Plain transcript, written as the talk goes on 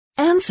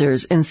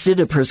answers instead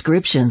of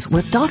prescriptions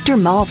with Dr.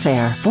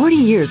 Malfair. 40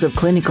 years of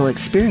clinical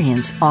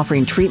experience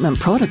offering treatment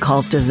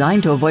protocols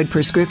designed to avoid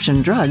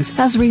prescription drugs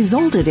has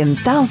resulted in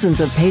thousands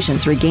of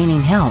patients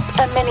regaining health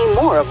and many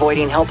more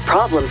avoiding health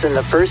problems in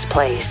the first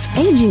place.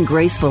 Aging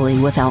gracefully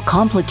without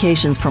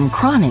complications from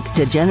chronic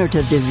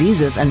degenerative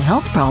diseases and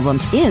health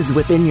problems is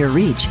within your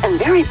reach and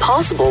very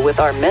possible with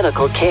our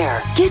medical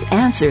care. Get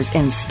answers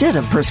instead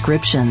of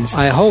prescriptions.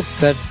 I hope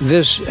that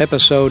this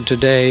episode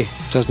today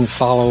doesn't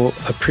follow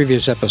a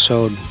previous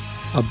episode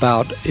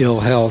about ill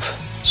health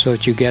so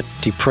that you get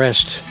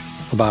depressed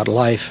about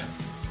life.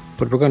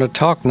 But we're going to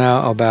talk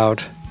now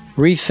about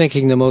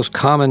rethinking the most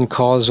common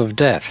cause of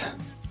death.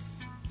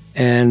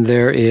 And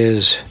there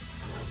is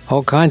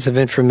all kinds of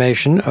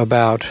information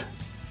about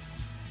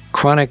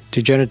chronic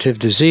degenerative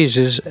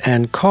diseases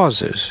and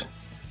causes,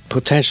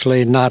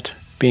 potentially not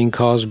being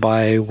caused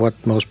by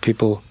what most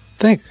people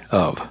think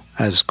of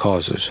as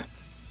causes.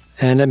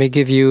 And let me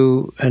give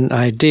you an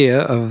idea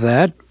of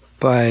that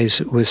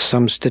with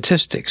some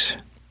statistics.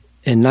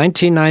 In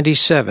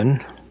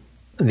 1997,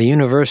 the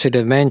University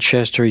of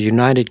Manchester,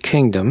 United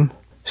Kingdom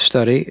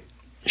study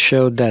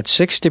showed that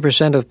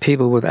 60% of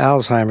people with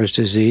Alzheimer's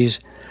disease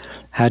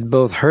had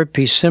both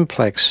herpes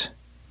simplex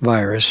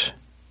virus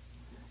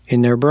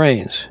in their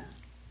brains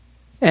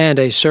and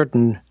a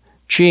certain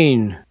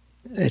gene.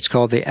 It's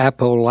called the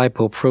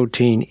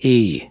apolipoprotein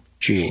E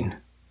gene.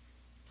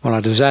 Well,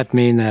 now, does that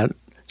mean that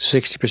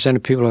 60%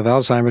 of people who have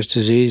Alzheimer's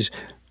disease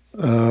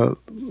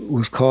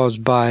was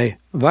caused by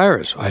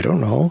virus? I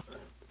don't know.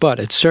 But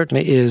it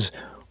certainly is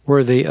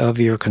worthy of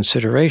your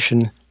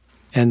consideration.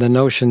 And the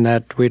notion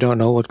that we don't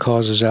know what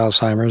causes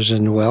Alzheimer's,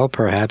 and well,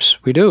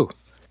 perhaps we do.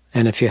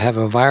 And if you have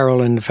a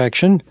viral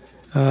infection,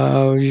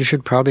 you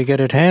should probably get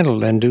it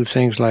handled and do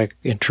things like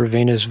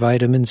intravenous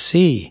vitamin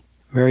C,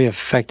 very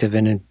effective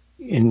in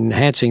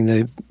enhancing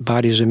the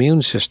body's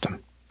immune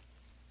system.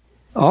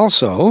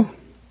 Also,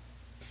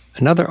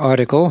 another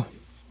article,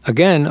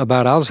 again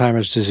about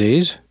Alzheimer's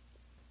disease,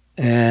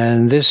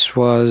 and this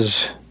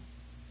was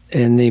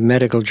in the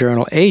medical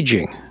journal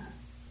Aging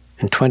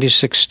in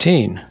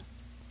 2016.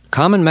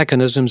 Common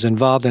mechanisms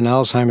involved in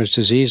Alzheimer's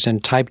disease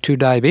and type 2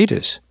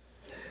 diabetes.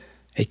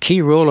 A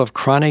key role of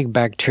chronic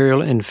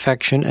bacterial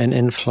infection and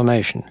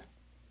inflammation.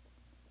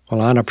 Well,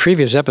 on a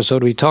previous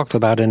episode, we talked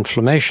about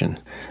inflammation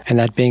and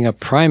that being a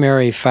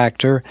primary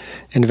factor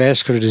in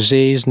vascular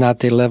disease,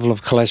 not the level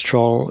of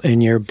cholesterol in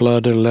your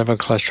blood or the level of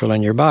cholesterol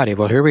in your body.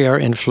 Well, here we are,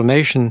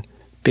 inflammation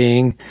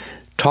being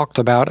talked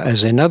about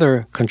as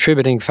another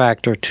contributing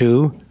factor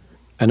to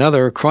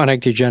another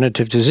chronic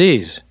degenerative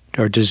disease,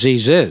 or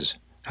diseases,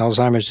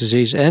 Alzheimer's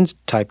disease and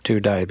type 2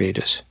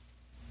 diabetes.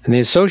 And the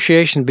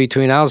association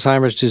between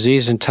Alzheimer's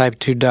disease and type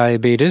 2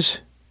 diabetes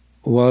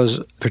was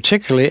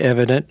particularly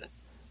evident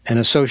and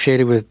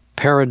associated with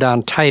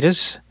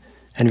periodontitis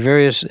and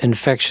various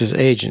infectious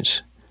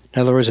agents.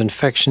 In other words,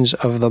 infections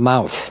of the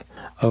mouth,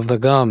 of the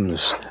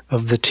gums,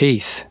 of the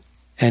teeth.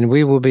 And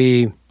we will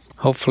be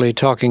hopefully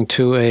talking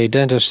to a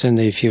dentist in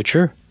the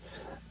future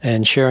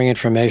and sharing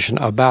information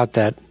about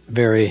that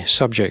very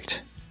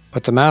subject.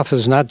 But the mouth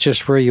is not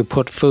just where you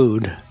put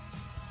food.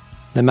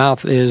 The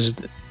mouth is,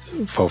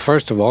 well,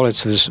 first of all,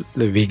 it's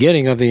the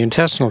beginning of the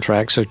intestinal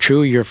tract, so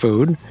chew your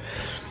food.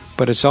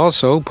 But it's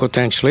also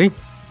potentially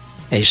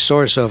a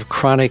source of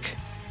chronic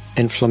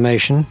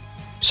inflammation,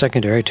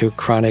 secondary to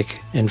chronic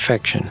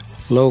infection.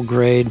 Low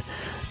grade,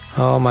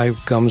 oh, my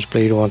gums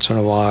bleed once in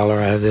a while, or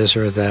I have this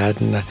or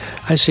that, and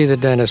I see the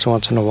dentist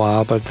once in a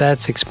while, but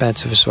that's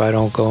expensive, so I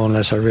don't go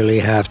unless I really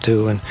have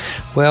to. And,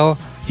 well,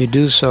 you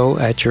do so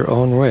at your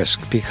own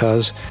risk,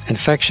 because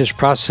infectious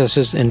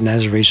processes and,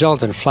 as a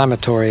result,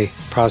 inflammatory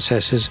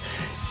processes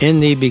in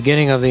the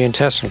beginning of the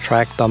intestinal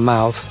tract, the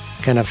mouth,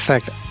 can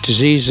affect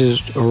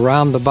diseases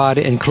around the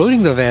body,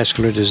 including the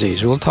vascular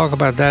disease. We'll talk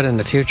about that in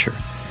the future.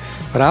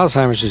 But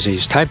Alzheimer's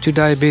disease, type 2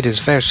 diabetes,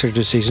 vascular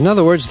disease, in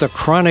other words, the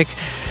chronic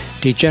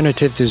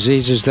degenerative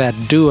diseases that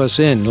do us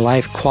in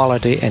life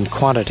quality and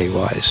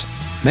quantity-wise,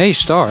 may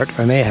start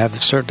or may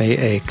have certainly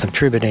a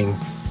contributing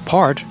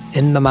part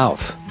in the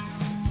mouth.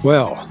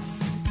 Well,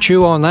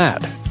 chew on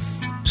that.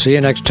 See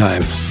you next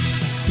time.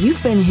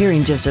 You've been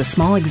hearing just a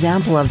small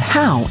example of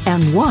how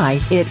and why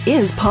it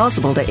is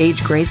possible to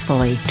age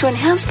gracefully, to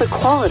enhance the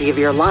quality of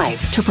your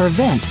life, to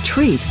prevent,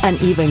 treat,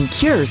 and even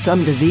cure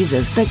some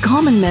diseases that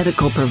common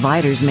medical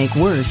providers make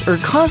worse or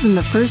cause in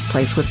the first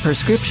place with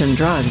prescription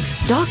drugs.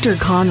 Dr.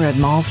 Conrad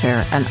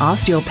Malfair, an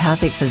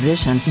osteopathic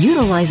physician,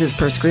 utilizes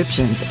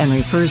prescriptions and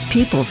refers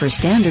people for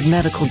standard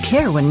medical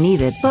care when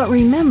needed. But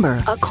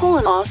remember, a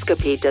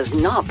colonoscopy does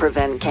not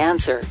prevent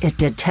cancer. It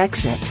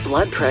detects it.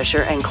 Blood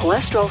pressure and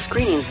cholesterol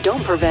screenings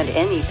don't prevent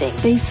anything.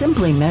 They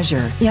simply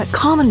measure. Yet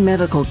common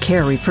medical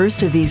care refers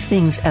to these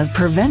things as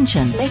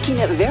prevention, making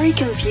it very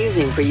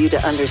confusing for you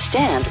to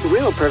understand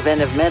real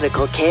preventive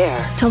medical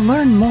care. To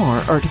learn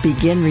more or to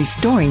begin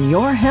restoring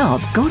your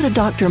health, go to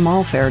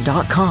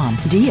drmalfair.com,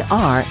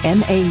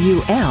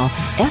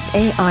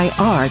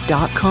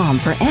 drmalfair.com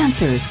for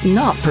answers,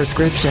 not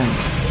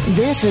prescriptions.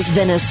 This has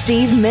been a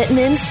Steve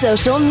Mittman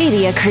social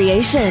media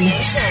creation.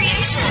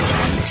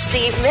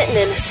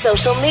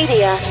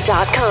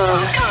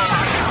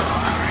 SteveMittmanSocialMedia.com.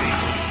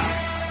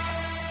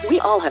 We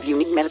all have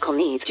unique medical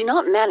needs. Do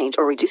not manage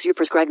or reduce your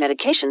prescribed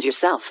medications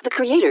yourself. The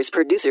creators,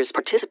 producers,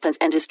 participants,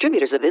 and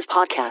distributors of this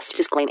podcast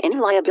disclaim any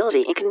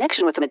liability in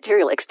connection with the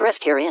material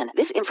expressed herein.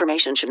 This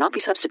information should not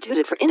be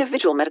substituted for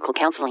individual medical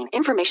counseling.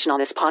 Information on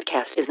this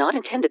podcast is not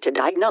intended to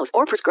diagnose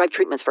or prescribe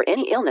treatments for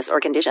any illness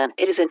or condition.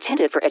 It is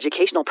intended for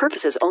educational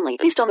purposes only,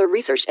 based on the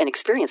research and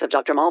experience of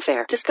Dr.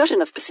 Malfair.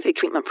 Discussion of specific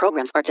treatment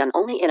programs are done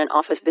only in an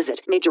office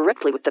visit made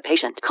directly with the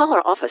patient. Call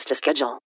our office to schedule.